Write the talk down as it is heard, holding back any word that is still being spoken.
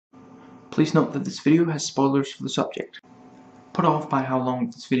Please note that this video has spoilers for the subject. Put off by how long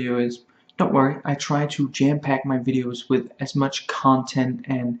this video is, don't worry, I try to jam-pack my videos with as much content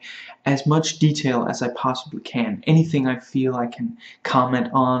and as much detail as I possibly can. Anything I feel I can comment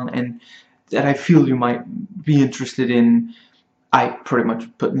on and that I feel you might be interested in, I pretty much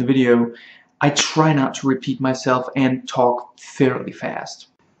put in the video. I try not to repeat myself and talk fairly fast.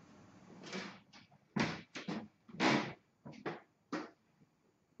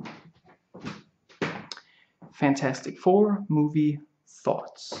 Fantastic Four movie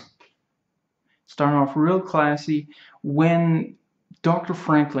thoughts. Starting off real classy, when Dr.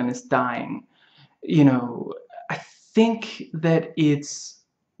 Franklin is dying, I think that it's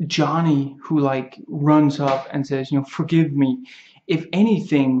Johnny who runs up and says, forgive me. If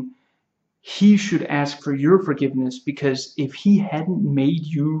anything, he should ask for your forgiveness, because if he hadn't made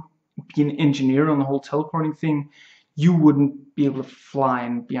you be an engineer on the whole teleporting thing, you wouldn't be able to fly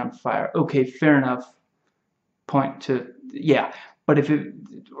and be on fire. Okay, fair enough. Point to, yeah, but if it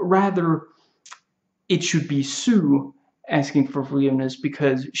should be Sue asking for forgiveness,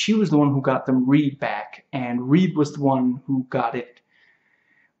 because she was the one who got them Reed back, and Reed was the one who got it,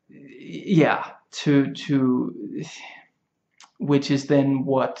 yeah, which is then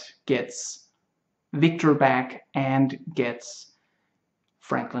what gets Victor back and gets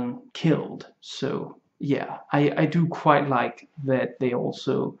Franklin killed. So yeah, I do quite like that they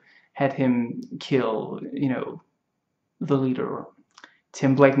also had him kill, the leader.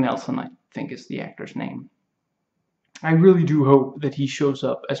 Tim Blake Nelson, I think, is the actor's name. I really do hope that he shows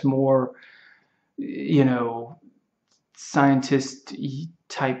up as more, scientist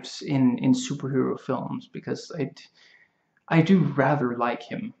types in superhero films, because I do rather like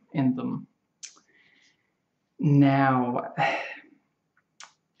him in them. Now,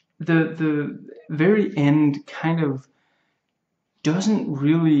 the very end kind of doesn't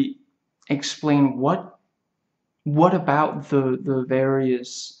really explain what about the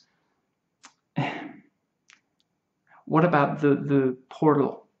various, what about the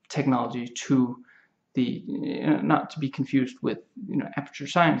portal technology to the, not to be confused with Aperture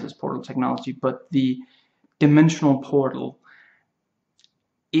Science's portal technology, but the dimensional portal,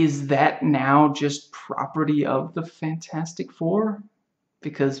 is that now just property of the Fantastic Four?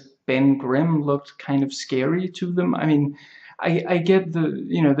 Because Ben Grimm looked kind of scary to them. I mean, I get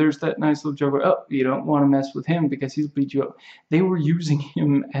the, there's that nice little joke, oh, you don't want to mess with him because he'll beat you up. They were using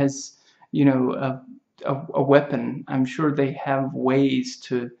him as, a weapon. I'm sure they have ways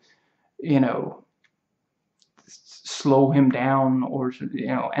to, slow him down, or,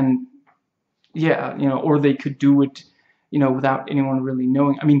 and yeah, or they could do it, without anyone really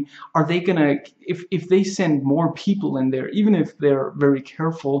knowing. I mean, are they gonna, if they send more people in there, even if they're very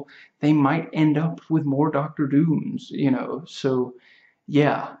careful, they might end up with more Doctor Dooms, so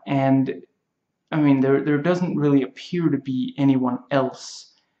yeah. And I mean, there doesn't really appear to be anyone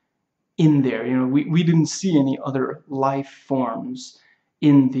else in there. We didn't see any other life forms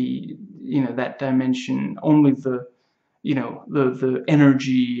in the, that dimension, only the, the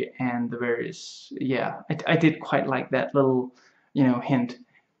energy and the various, yeah. I did quite like that little, hint.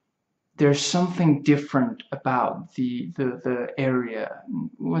 There's something different about the area.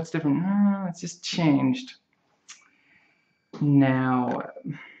 What's different? It's just changed. Now,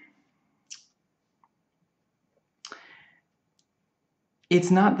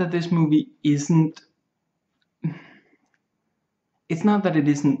 it's not that this movie isn't, it's not that it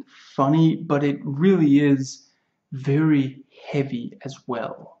isn't funny, but it really is very heavy as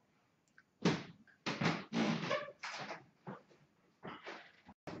well.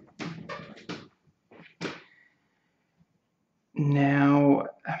 Now,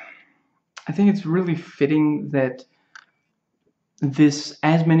 I think it's really fitting that this,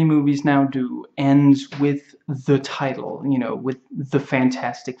 as many movies now do, ends with the title, with the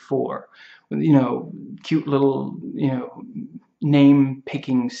Fantastic Four, with, cute little, name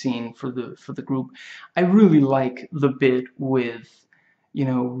picking scene for the group. I really like the bit with,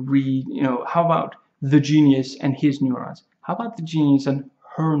 Reed, how about the genius and his neurons? How about the genius and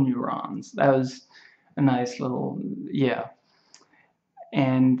her neurons? That was a nice little, yeah.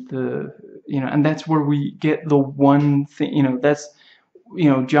 And the, and that's where we get the one thing, that's,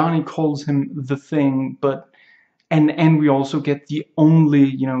 Johnny calls him the Thing, but and we also get the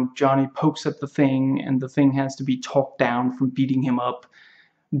only, Johnny pokes at the Thing and the Thing has to be talked down from beating him up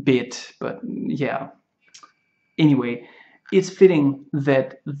bit. But yeah, anyway, it's fitting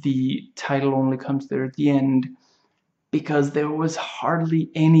that the title only comes there at the end, because there was hardly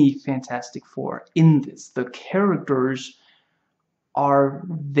any Fantastic Four in this. The characters are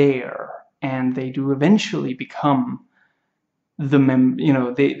there, and they do eventually become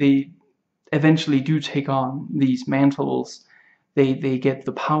the they eventually do take on these mantles, they get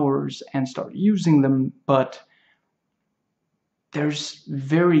the powers and start using them, but there's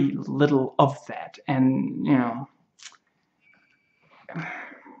very little of that. And you know,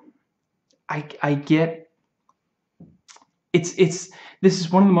 I get it's this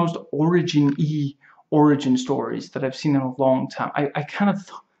is one of the most origin stories that I've seen in a long time. I kind of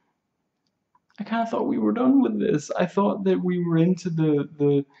thought we were done with this. I thought that we were into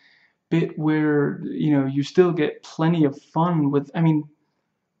the bit where, you know, you still get plenty of fun with. I mean,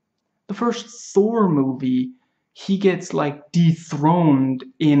 the first Thor movie, he gets like dethroned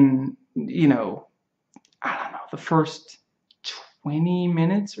in, you know, I don't know, the first 20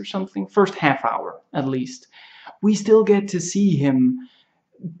 minutes or something, first half hour at least. We still get to see him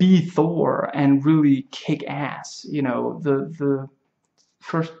be Thor and really kick ass. You know, the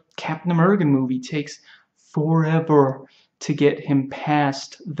first Captain America movie takes forever to get him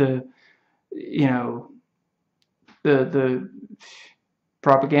past the, you know, the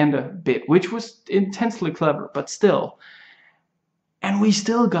propaganda bit, which was intensely clever, but still. And we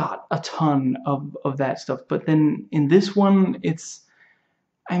still got a ton of that stuff. But then in this one, it's,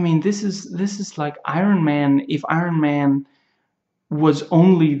 I mean, this is like Iron Man. If Iron Man was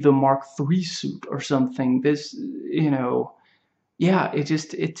only the Mark III suit or something, this, you know, yeah,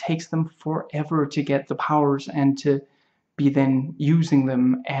 it takes them forever to get the powers and to be then using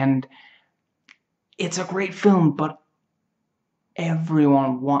them. And it's a great film, but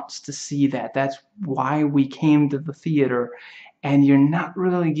everyone wants to see that. That's why we came to the theater, and you're not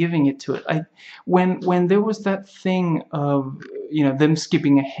really giving it to it. When there was that thing of, you know, them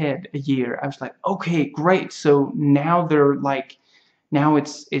skipping ahead a year, I was like, okay, great. So now they're like, now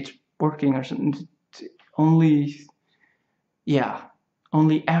it's working or something. Only, yeah,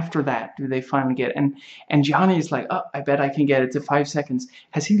 only after that do they finally get it. And Johnny's like, oh, I bet I can get it to 5 seconds.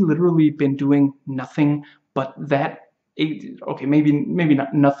 Has he literally been doing nothing but that? Okay, maybe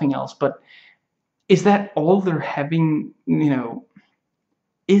not nothing else, but is that all they're having? You know,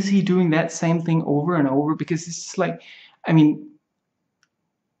 is he doing that same thing over and over? Because it's just like, I mean,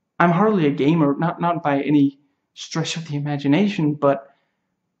 I'm hardly a gamer, not by any stretch of the imagination, but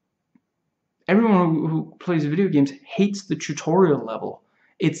everyone who plays video games hates the tutorial level.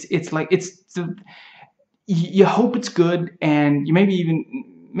 It's like, you hope it's good, and you maybe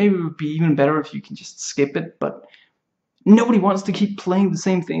it would be even better if you can just skip it, but nobody wants to keep playing the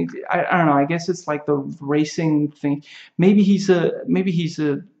same thing. I don't know. I guess it's like the racing thing. Maybe he's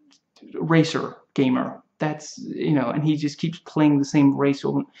a racer gamer. That's, you know, and he just keeps playing the same race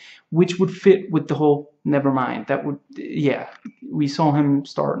over, which would fit with the whole. Never mind. That would, yeah. We saw him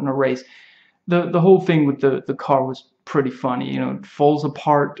start in a race. The whole thing with the car was pretty funny. You know, it falls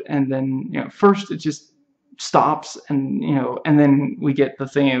apart, and then, you know, first it just stops, and, you know, and then we get the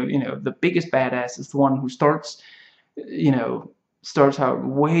thing of, you know, the biggest badass is the one who starts, you know, starts out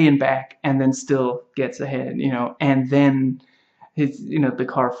way in back and then still gets ahead, you know, and then his, you know, the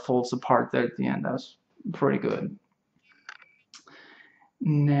car falls apart there at the end. That was pretty good.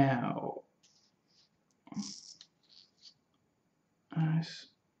 Now, I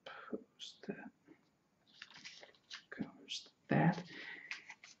suppose that covers that.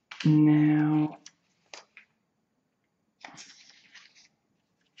 Now,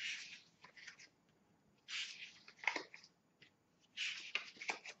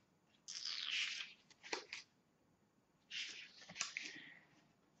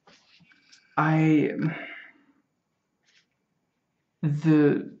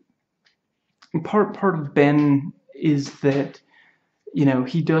 the part of Ben is that, you know,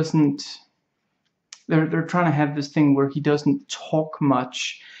 he doesn't, they're trying to have this thing where he doesn't talk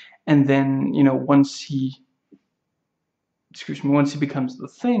much, and then, you know, once he becomes the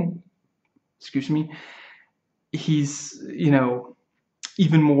thing, he's, you know,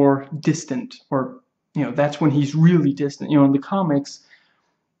 even more distant, or, you know, that's when he's really distant. You know, in the comics,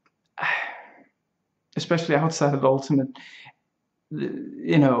 especially outside of the Ultimate,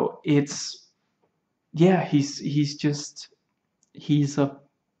 you know, it's, yeah, he's a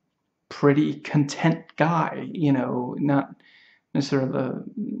pretty content guy, you know, not necessarily the,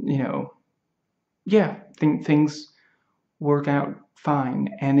 you know, yeah, things work out fine.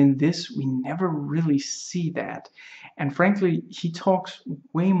 And in this, we never really see that. And frankly, he talks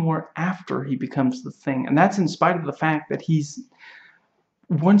way more after he becomes the thing. And that's in spite of the fact that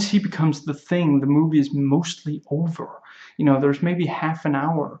once he becomes the thing, the movie is mostly over. You know, there's maybe half an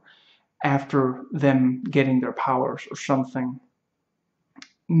hour after them getting their powers or something.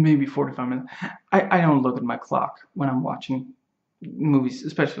 Maybe 45 minutes. I don't look at my clock when I'm watching movies,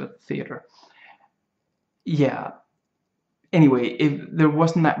 especially at the theater. Yeah. anyway, if there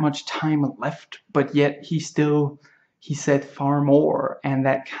wasn't that much time left, but yet he said far more, and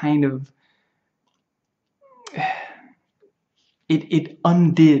that kind of it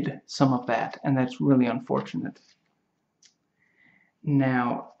undid some of that, and that's really unfortunate.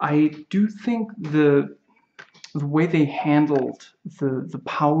 Now, I do think the way they handled the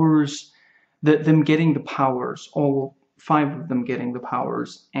powers, them getting the powers, all 5 of them getting the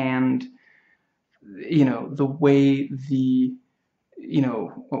powers, and you know, the way the, you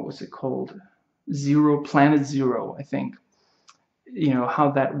know, what was it called? Planet Zero, I think. You know,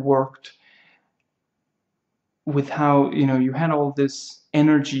 how that worked with how, you know, you had all this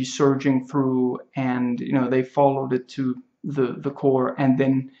energy surging through, and, you know, they followed it to the core, and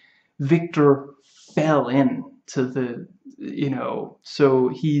then Victor fell in to the, you know, so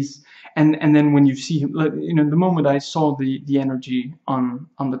he's, and then when you see him, you know, the moment I saw the energy on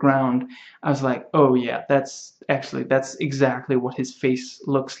the ground, I was like, oh yeah, that's exactly what his face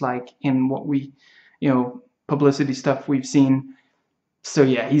looks like in what we, you know, publicity stuff we've seen. So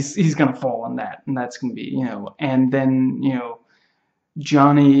yeah, he's gonna fall on that, and that's gonna be, you know, and then, you know,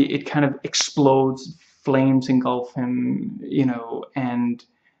 Johnny, it kind of explodes, flames engulf him, you know, and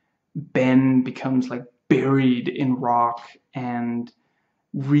Ben becomes like buried in rock, and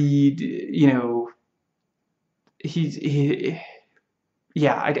Reed, you know,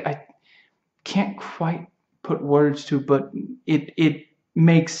 yeah, I can't quite put words to, but it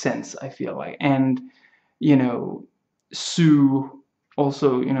makes sense, I feel like. And, you know, Sue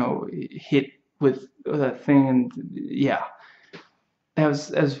also, you know, hit with that thing, and yeah, that was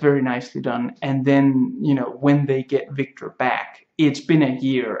very nicely done. And then, you know, when they get Victor back, it's been a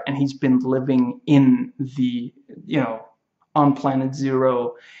year, and he's been living in the, you know, on Planet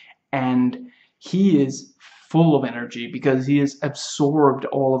Zero, and he is full of energy because he has absorbed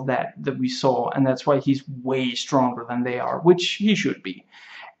all of that we saw, and that's why he's way stronger than they are, which he should be.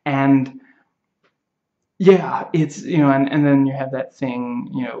 And yeah, it's, you know, and then you have that thing,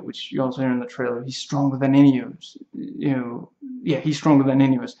 you know, which you also hear in the trailer, he's stronger than any of us, you know, yeah, he's stronger than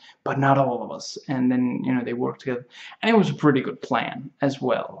any of us, but not all of us. And then, you know, they work together, and it was a pretty good plan as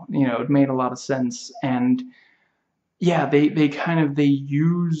well. You know, it made a lot of sense, and yeah, they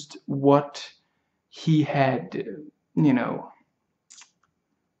used what he had, you know,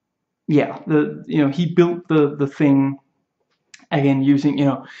 yeah, you know, he built the thing again using, you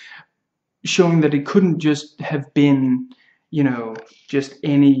know, showing that it couldn't just have been, you know, just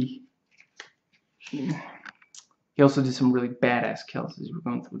any. He also did some really badass kills as we're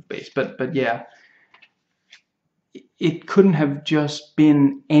going through the base, but yeah, it couldn't have just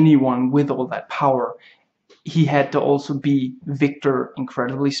been anyone with all that power. He had to also be Victor,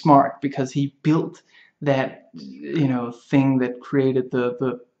 incredibly smart, because he built that, you know, thing that created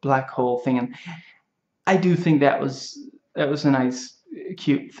the black hole thing. And I do think that was a nice,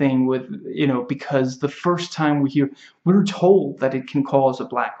 cute thing with, you know, because the first time we're told that it can cause a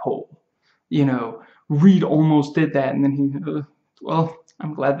black hole. You know, Reed almost did that, and then he, well,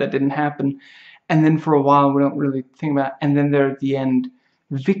 I'm glad that didn't happen. And then for a while we don't really think about it. And then there at the end,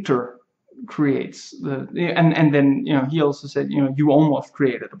 Victor creates and then, you know, he also said, you know, you almost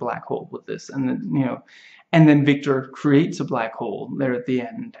created a black hole with this, and then, you know, and then Victor creates a black hole there at the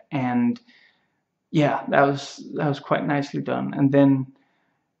end. And yeah, that was quite nicely done. And then,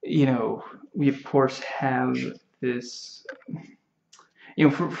 you know, we of course have this, you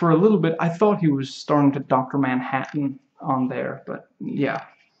know, for a little bit I thought he was starting to Dr. Manhattan on there, but yeah,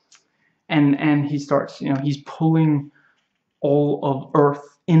 and he starts, you know, he's pulling all of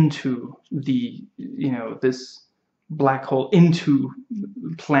Earth into the, you know, this black hole, into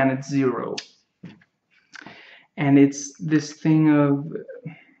Planet Zero. And it's this thing of,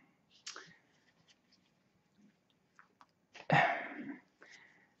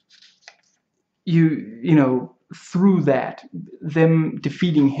 you know, through that, them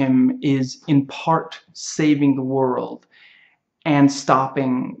defeating him is in part saving the world and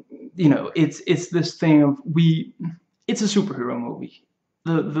stopping, you know, it's this thing of, it's a superhero movie.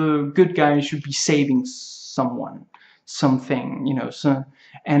 The good guy should be saving someone, something, you know, so,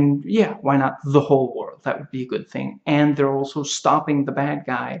 and yeah, why not the whole world? That would be a good thing. And they're also stopping the bad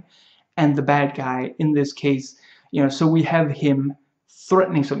guy, and the bad guy in this case, you know, so we have him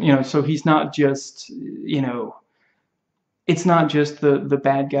threatening some, you know, so he's not just, you know, it's not just the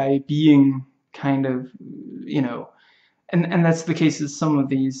bad guy being kind of, you know, and that's the case in some of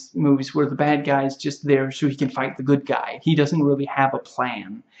these movies where the bad guy is just there so he can fight the good guy. He doesn't really have a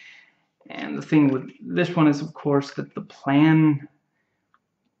plan. And the thing with this one is, of course, that the plan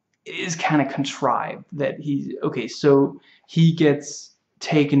is kind of contrived. That he's, okay, so he gets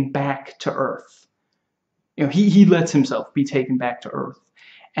taken back to Earth. he lets himself be taken back to Earth.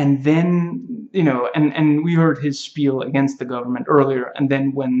 And then, and we heard his spiel against the government earlier, and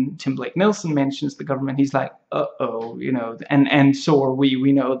then when Tim Blake Nelson mentions the government, he's like, uh-oh, and so are we.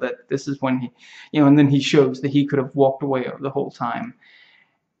 We know that this is when he, and then he shows that he could have walked away the whole time.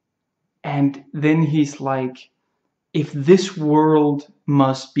 And then he's like, if this world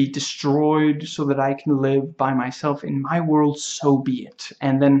must be destroyed so that I can live by myself in my world, so be it.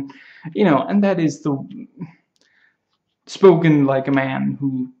 And then, and that is the spoken like a man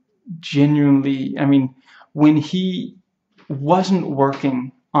who genuinely, when he wasn't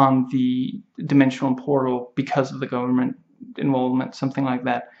working on the dimensional portal because of the government involvement, something like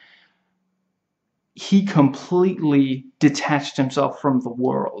that, he completely detached himself from the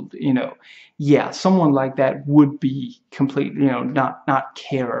world. Yeah, someone like that would be completely, not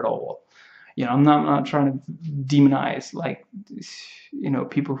care at all. I'm not trying to demonize, like,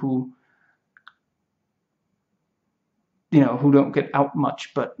 people who who don't get out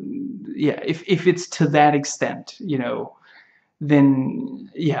much, but yeah, if it's to that extent, then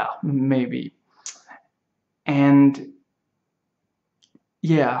yeah, maybe. And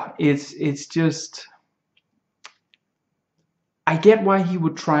yeah, it's just, I get why he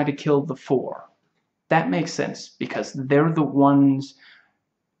would try to kill the four. That makes sense, because they're the ones,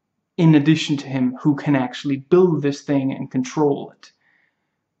 in addition to him, who can actually build this thing and control it.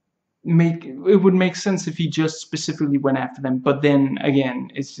 It would make sense if he just specifically went after them, but then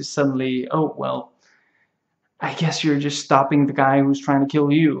again, it's just suddenly, oh well, I guess you're just stopping the guy who's trying to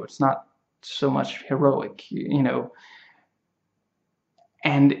kill you. It's not so much heroic,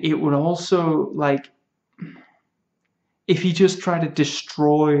 And it would also, like, if he just tried to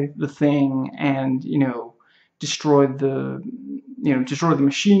destroy the thing and destroy the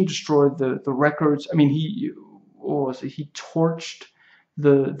machine, destroy the records. He torched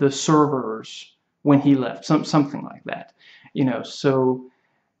the servers when he left, something like that, so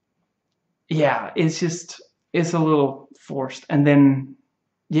yeah, it's a little forced. And then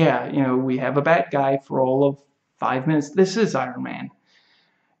yeah, we have a bad guy for all of 5 minutes. This is Iron Man,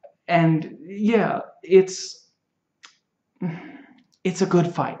 and yeah, it's a good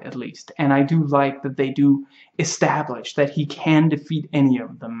fight, at least. And I do like that they do establish that he can defeat any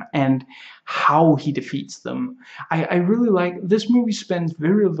of them and how he defeats them. I really like, this movie spends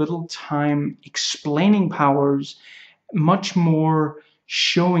very little time explaining powers, much more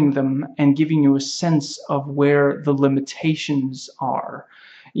showing them and giving you a sense of where the limitations are.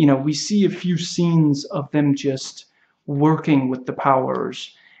 We see a few scenes of them just working with the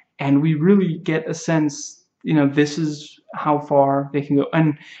powers, and we really get a sense, this is how far they can go,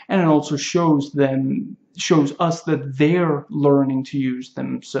 and it also shows us that they're learning to use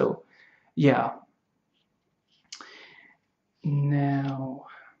them. So yeah. Now,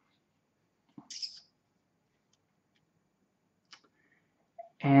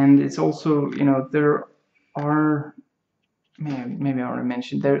 and it's also, there are, maybe I already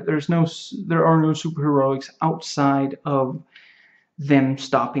mentioned, there are no superheroics outside of them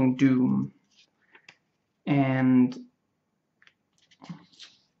stopping Doom. And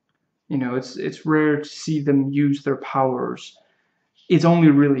it's rare to see them use their powers. It's only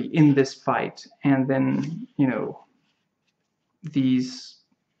really in this fight, and then these,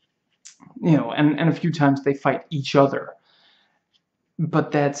 and a few times they fight each other,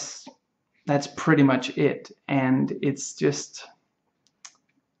 but that's pretty much it. And it's just,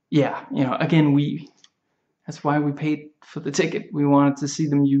 yeah, again, that's why we paid for the ticket. We wanted to see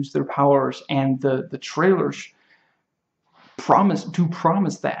them use their powers, and the trailers promise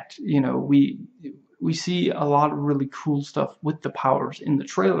that. We see a lot of really cool stuff with the powers in the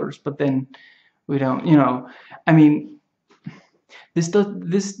trailers, but then we don't, this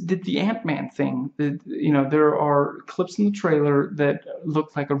did the Ant-Man thing. There are clips in the trailer that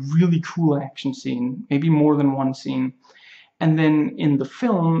look like a really cool action scene, maybe more than one scene. And then in the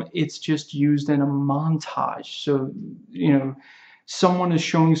film, it's just used in a montage. So, someone is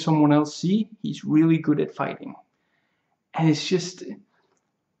showing someone else, see, he's really good at fighting. And it's just,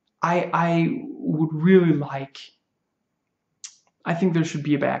 I would really like, I think there should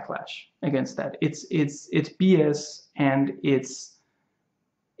be a backlash against that. It's BS, and it's,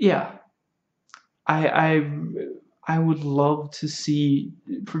 yeah, I would love to see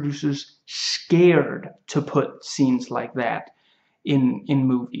producers scared to put scenes like that in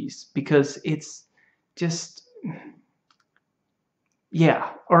movies, because it's just, yeah.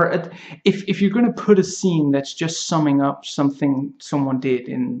 Or if you're going to put a scene that's just summing up something someone did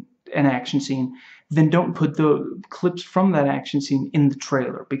in an action scene, then don't put the clips from that action scene in the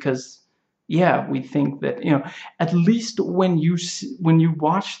trailer, because yeah, we think that, you know, at least when you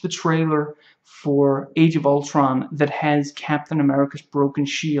watch the trailer for Age of Ultron that has Captain America's broken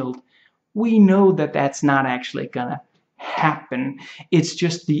shield, we know that that's not actually gonna happen. It's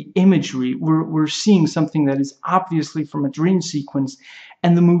just the imagery. We're seeing something that is obviously from a dream sequence,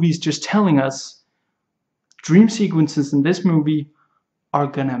 and the movie's just telling us dream sequences in this movie are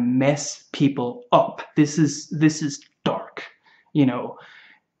gonna mess people up. This is dark, you know.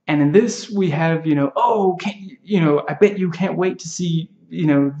 And in this we have, you know, oh, you know, I bet you can't wait to see, you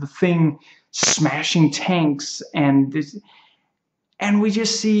know, the Thing smashing tanks, and this, and we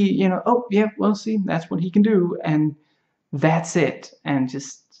just see, you know, oh yeah, well, see, that's what he can do, and that's it, and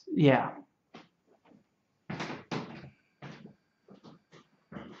just, yeah.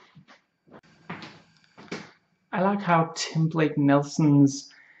 I like how Tim Blake Nelson's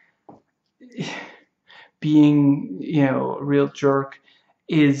being, you know, a real jerk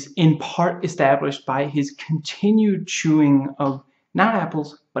is in part established by his continued chewing of not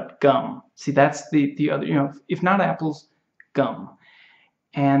apples but gum. See, that's the other, you know, if not apples, gum.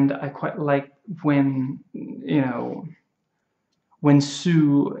 And I quite like when, you know, when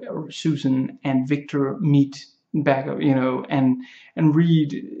Susan and Victor meet back up, you know, and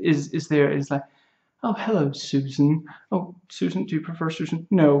Reed is there, is like, oh, hello, Susan. Oh, Susan, do you prefer Susan?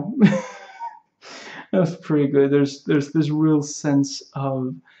 No. That's pretty good. There's this real sense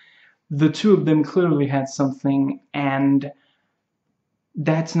of the two of them clearly had something, and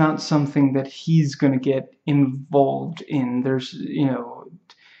that's not something that he's gonna get involved in. There's, you know,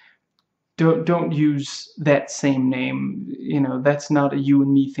 don't use that same name. You know, that's not a you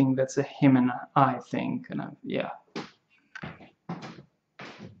and me thing. That's a him and I thing. And yeah.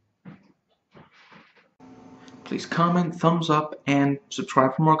 Please comment, thumbs up, and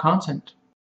subscribe for more content.